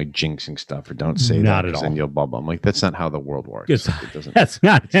believe in like jinxing stuff or don't say not that because then you'll bubble. I'm like, that's not how the world works. It doesn't. That's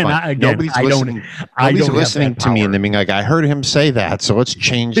not. And nobody's listening. Nobody's listening to me, and I mean, like, I heard him say that, so let's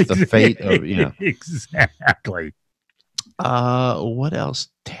change the fate of Exactly. What else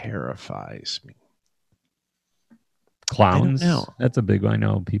terrifies me? Clowns. That's a big one. I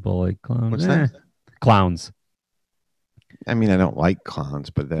know people like clowns. What's that? Clowns. I mean, I don't like clowns,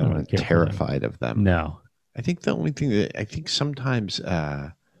 but I'm not terrified of them. No. I think the only thing that I think sometimes,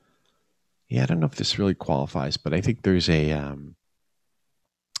 I don't know if this really qualifies, but I think there's a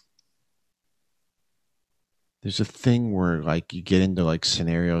thing where like you get into like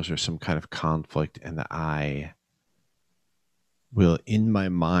scenarios or some kind of conflict, and I will in my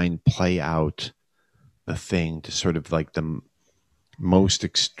mind play out the thing to sort of like the most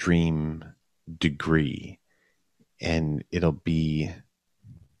extreme degree, and it'll be.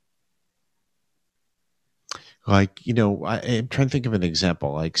 Like, I'm trying to think of an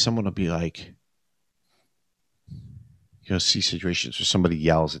example. Like someone will be like, see situations where somebody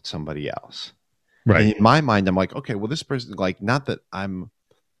yells at somebody else. Right. And in my mind, I'm like, okay, well, this person, like, not that I'm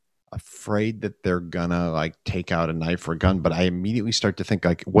afraid that they're gonna like take out a knife or a gun, but I immediately start to think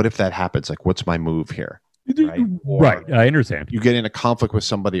like, what if that happens? Like, what's my move here? Right. Right. I understand. You get in a conflict with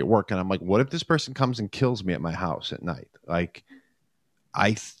somebody at work, and I'm like, what if this person comes and kills me at my house at night? Like,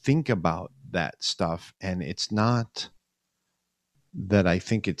 I think about that stuff, and it's not that I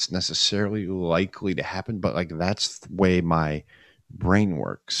think it's necessarily likely to happen, but like that's the way my brain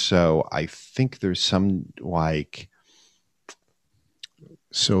works. So I think there's some like,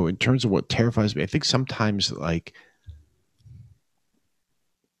 so in terms of what terrifies me, I think sometimes like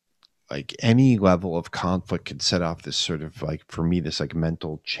any level of conflict can set off this sort of like, for me, this like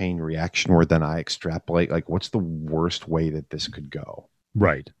mental chain reaction where then I extrapolate like, what's the worst way that this could go?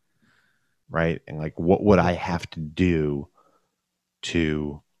 Right. And like, what would I have to do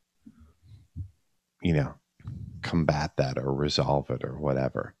to, combat that or resolve it or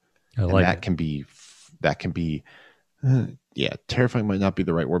whatever? That can be, terrifying might not be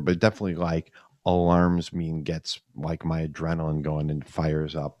the right word, but definitely like alarms me and gets like my adrenaline going and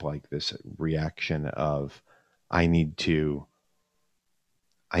fires up like this reaction of, I need to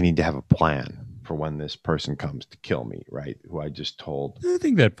have a plan for when this person comes to kill me, right? Who I just told. I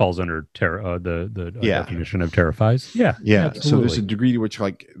think that falls under the definition of terrifies. Yeah. Yeah. Absolutely. So there's a degree to which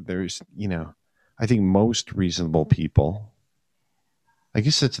like there's, I think most reasonable people, I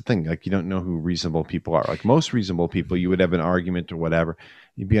guess that's the thing. Like you don't know who reasonable people are. Like most reasonable people, you would have an argument or whatever.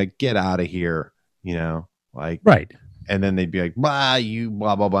 You'd be like, get out of here, like, right. And then they'd be like, blah, you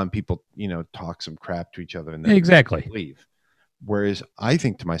blah, blah, blah. And people, talk some crap to each other and then exactly leave. Whereas I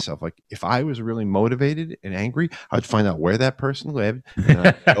think to myself, like, if I was really motivated and angry, I'd find out where that person lived, and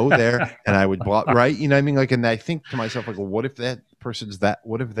I'd go there, and I would block, right? You know what I mean? Like, and I think to myself, like, well, what if that person's that?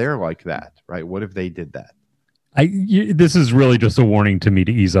 What if they're like that, right? What if they did that? This is really just a warning to me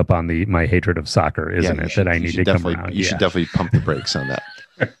to ease up on my hatred of soccer, isn't it? That I need to come around. You should definitely pump the brakes on that.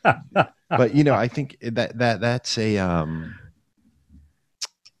 But I think that's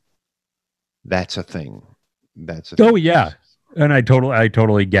a thing. That's a thing. Oh yeah, and I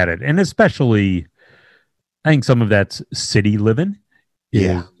totally get it, and especially, I think some of that's city living.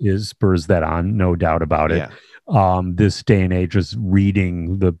 Is spurs that on, no doubt about it. This day and age is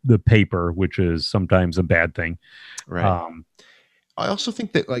reading the paper, which is sometimes a bad thing. Right. I also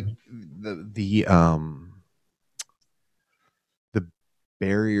think that like the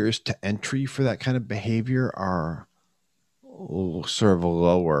barriers to entry for that kind of behavior are sort of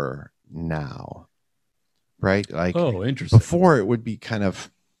lower now, right? Like, interesting. Before, it would be kind of,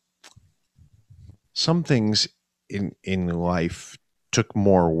 some things in life took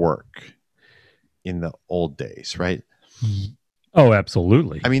more work in the old days, right? Oh,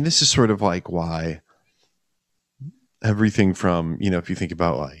 absolutely. I mean, this is sort of like why everything from, if you think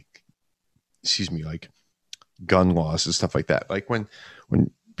about like gun laws and stuff like that. Like when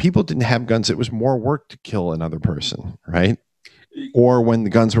people didn't have guns, it was more work to kill another person, right? Or when the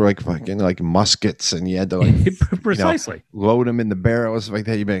guns were like fucking like muskets, and you had to like precisely load them in the barrels like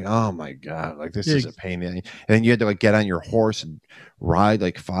that. You'd be like, oh my god, like this is a pain. And then you had to like get on your horse and ride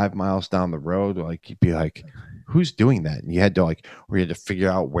like 5 miles down the road. Like, you'd be like, who's doing that? And you had to figure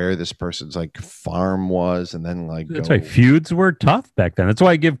out where this person's like farm was, and then like that's why feuds were tough back then. That's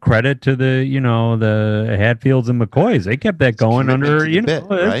why I give credit to the Hatfields and McCoys. They kept that going under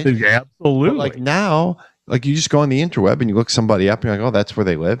right? Absolutely. But like now, like, you just go on the interweb and you look somebody up and you're like, oh, that's where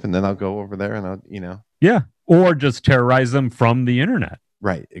they live, and then I'll go over there and I'll yeah, or just terrorize them from the internet.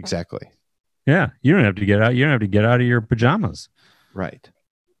 Right, exactly. Yeah, you don't have to get out. You don't have to get out of your pajamas. Right.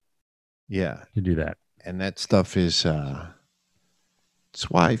 Yeah, to do that. And that stuff is that's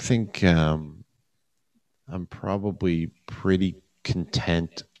why I think I'm probably pretty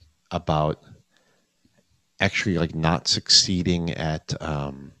content about actually like not succeeding at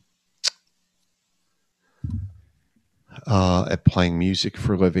playing music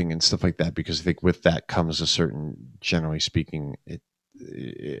for a living and stuff like that, because I think with that comes a certain, generally speaking,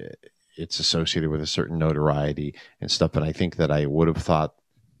 it's associated with a certain notoriety and stuff. And I think that I would have thought,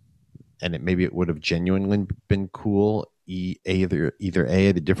 and maybe it would have genuinely been cool either A,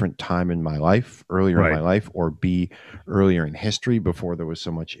 at a different time in my life, earlier in my life, or B, earlier in history before there was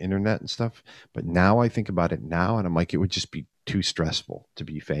so much internet and stuff. But now I think about it now, and I'm like, it would just be too stressful to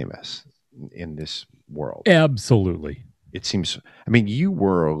be famous in this world. Absolutely. It seems, I mean, you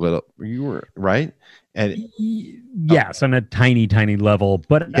were right. And yes, on a tiny level,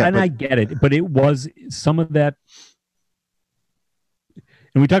 but I get it. But it was some of that.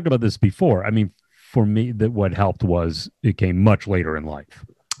 And we talked about this before. I mean, for me, that what helped was it came much later in life.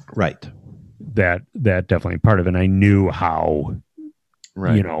 Right. That definitely part of it. And I knew how,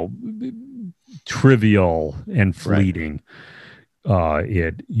 trivial and fleeting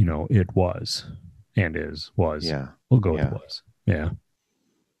it was and was. Yeah. We'll go with was. Yeah.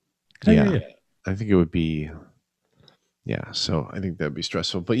 Yeah. I think it would be, so I think that'd be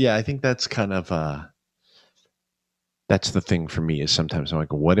stressful. But yeah, I think that's kind of that's the thing for me, is sometimes I'm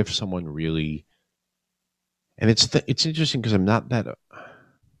like, what if someone really, and it's interesting because I'm not that.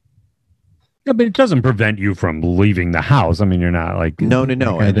 Yeah, but it doesn't prevent you from leaving the house. I mean, you're not like no, and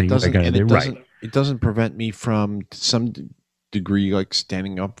it doesn't prevent me from some degree like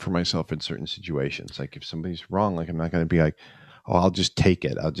standing up for myself in certain situations. Like if somebody's wrong, like I'm not going to be like, oh, I'll just take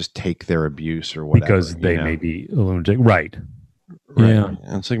it. I'll just take their abuse or whatever, because they may be a lunatic, right? Yeah,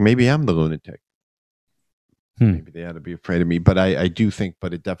 and it's like maybe I'm the lunatic. Maybe they ought to be afraid of me, but I do think,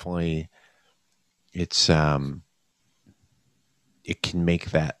 but it definitely, it's it can make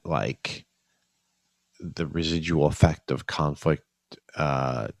that like the residual effect of conflict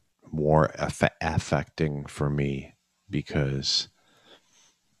more affecting for me, because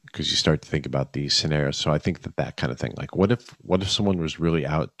you start to think about these scenarios. So I think that kind of thing, like what if someone was really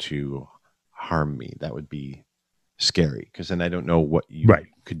out to harm me? That would be scary, because then I don't know what you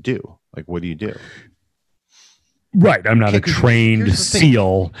could do. Like, what do you do? Right. I'm not a trained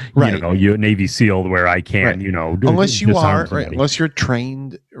SEAL, you Navy SEAL, where I can, unless you are, unless you're a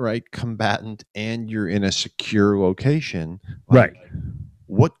trained, combatant and you're in a secure location. Like,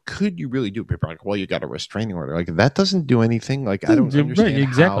 what could you really do? People are like, well, you got a restraining order. Like, that doesn't do anything. Like, I don't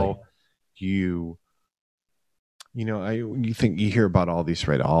understand how you You think you hear about all these,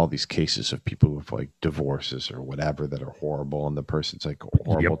 right? All these cases of people with like divorces or whatever that are horrible, and the person's like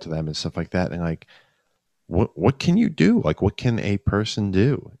horrible to them and stuff like that. And like, what can you do? Like, what can a person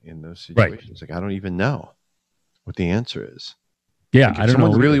do in those situations? Like, I don't even know what the answer is. Yeah, like, I don't know.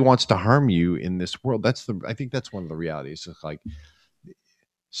 Someone really wants to harm you in this world. I think that's one of the realities. It's like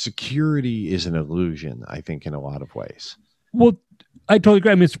security is an illusion, I think, in a lot of ways. Well, I totally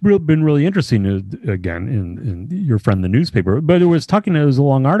agree. I mean, it's been really interesting, again, in your friend, the newspaper, but it was a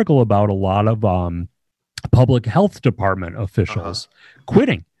long article about a lot of public health department officials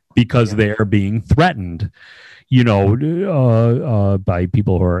quitting because they're being threatened, by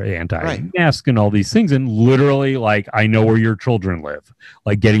people who are anti-mask and all these things. And literally, like, I know where your children live,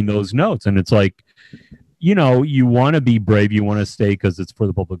 like getting those notes. And it's like, you want to be brave, you want to stay because it's for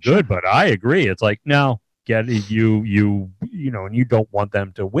the public good. But I agree. It's like, no, get it, and you don't want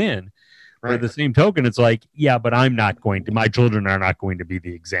them to win. But at the same token, it's like, yeah, but my children are not going to be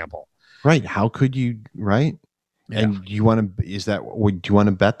the example. Right. How could you, right? Yeah. And do you want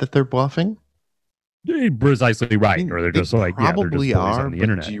to bet that they're bluffing? Precisely right. I mean, or they're just like, probably are on the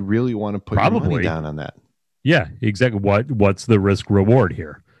internet. Do you really want to put your money down on that? Yeah, exactly. What's the risk reward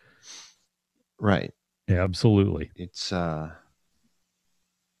here? Right. Yeah, absolutely. It's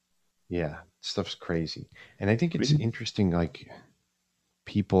stuff's crazy. And I think it's interesting, like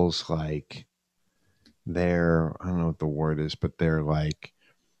people's like I don't know what the word is, but they're like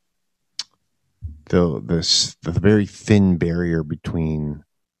the very thin barrier between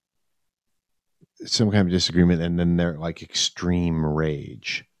some kind of disagreement and then they're like extreme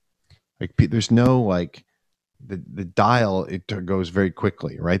rage. Like there's no like the dial, it goes very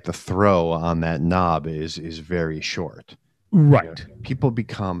quickly, right? The throw on that knob is very short. Right. People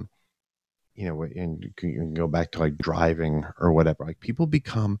become, and you can go back to like driving or whatever. Like people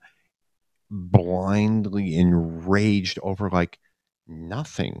become blindly enraged over like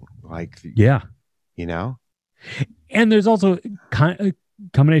nothing. Like And there's also a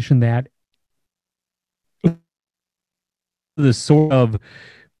combination that this sort of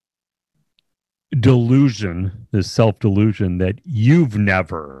delusion, this self-delusion that you've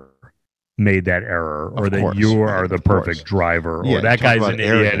never made that error, or that you are the perfect driver, or that guy's an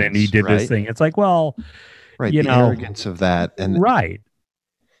idiot and he did this thing. It's like, well, the arrogance of that, and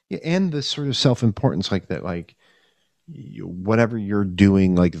and the sort of self-importance, like that, like whatever you're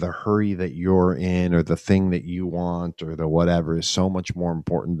doing, like the hurry that you're in, or the thing that you want, or the whatever, is so much more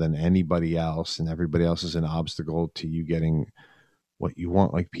important than anybody else, and everybody else is an obstacle to you getting what you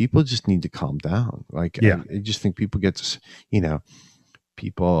want. Like people just need to calm down. Like I just think people get to,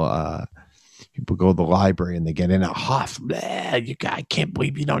 people go to the library and they get in a huff. I can't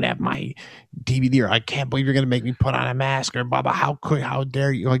believe you don't have my DVD, or I can't believe you're going to make me put on a mask, or blah, blah, how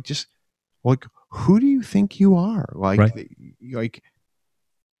dare you? Like, just like, who do you think you are? Like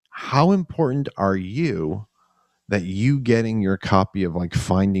how important are you that you getting your copy of like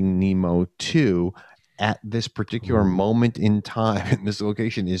Finding Nemo 2 at this particular moment in time in this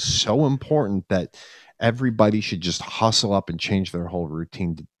location is so important that everybody should just hustle up and change their whole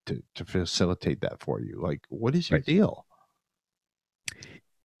routine to facilitate that for you? Like, what is your deal?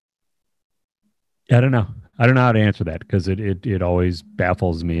 I don't know how to answer that, because it always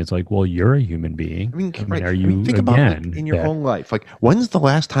baffles me. It's like, well, you're a human being. Are you think about in your own life? Like, when's the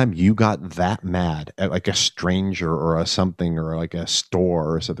last time you got that mad at like a stranger or a something, or like a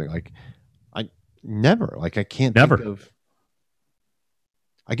store or something? Like, never. Like, I can't think of.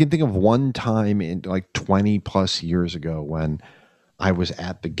 I can think of one time in like 20 plus years ago when I was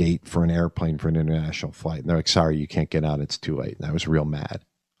at the gate for an airplane for an international flight, and they're like, "Sorry, you can't get out. It's too late." And I was real mad.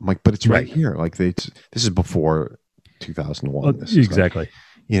 I'm like, "But it's right here." Like, this is before 2001. Well, exactly.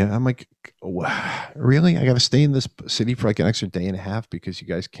 Like, I'm like, really? I got to stay in this city for like an extra day and a half because you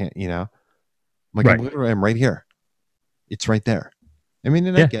guys can't, I'm like, I'm right here. It's right there. I mean,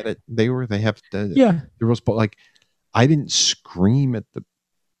 and I get it. They have the rules, but like, I didn't scream at the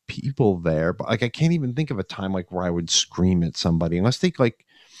people there, but like, I can't even think of a time like where I would scream at somebody unless they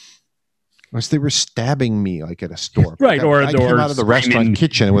were stabbing me like at a store. Right. Or I came out of the restaurant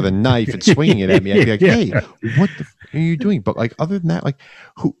kitchen with a knife and swinging it at me. I'd be like, "Hey, what the are you doing?" But like, other than that, like,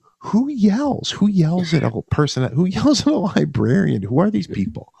 who yells? Who yells at a person? Who yells at a librarian? Who are these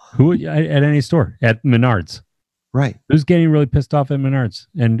people? Who at any store, at Menards? Right. Who's getting really pissed off at Menards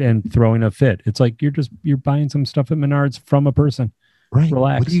and throwing a fit? It's like you're buying some stuff at Menards from a person. Right.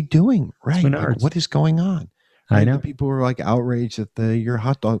 Relax. What are you doing? Right. Like, what is going on? Right? I know. The people were like outraged that your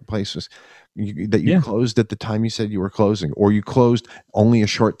hot dog place was you closed at the time you said you were closing, or you closed only a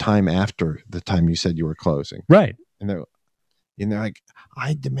short time after the time you said you were closing. Right. And they're like,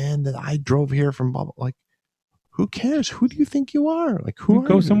 "I demand that I drove here from blah, blah." Like, Who cares? Who do you think you are? Like, who are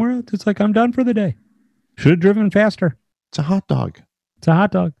go you? somewhere else. It's like, I'm done for the day. Should have driven faster. It's a hot dog. It's a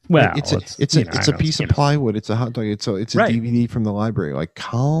hot dog. Well, it's a piece of plywood. It's a hot dog. It's a right. DVD from the library. Like,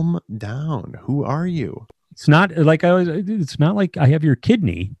 calm down. Who are you? It's not like it's not like I have your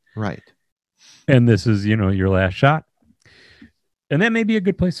kidney. Right. And this is, your last shot. And that may be a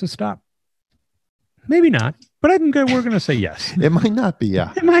good place to stop. Maybe not, but we're going to say yes. It might not be,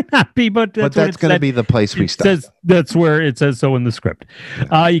 yeah. It might not be, but that's going to be the place we stop. That's where it says so in the script.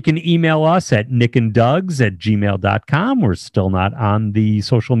 Yeah. You can email us at nickanddugs@gmail.com. We're still not on the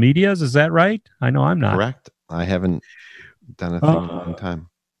social medias. Is that right? I know I'm not. Correct. I haven't done a thing in a long time.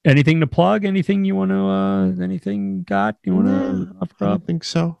 Anything to plug? Anything you want to, anything got? You want to offer up? I don't think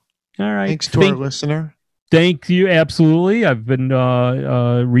so. All right. Thanks to our listener. Thank you. Absolutely. I've been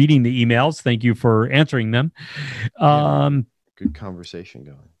reading the emails. Thank you for answering them. Good conversation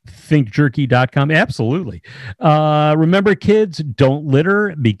going. Thinkjerky.com. Absolutely. Remember, kids, don't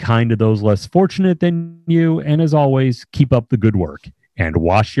litter. Be kind to those less fortunate than you. And as always, keep up the good work. And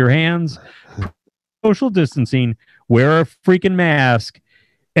wash your hands. Social distancing. Wear a freaking mask.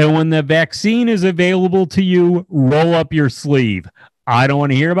 And when the vaccine is available to you, roll up your sleeve. I don't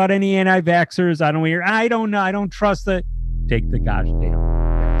want to hear about any anti-vaxxers. I don't know. I don't trust that. Take the goddamn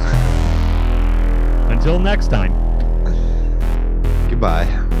vaccine. Until next time.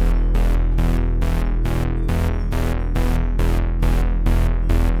 Goodbye.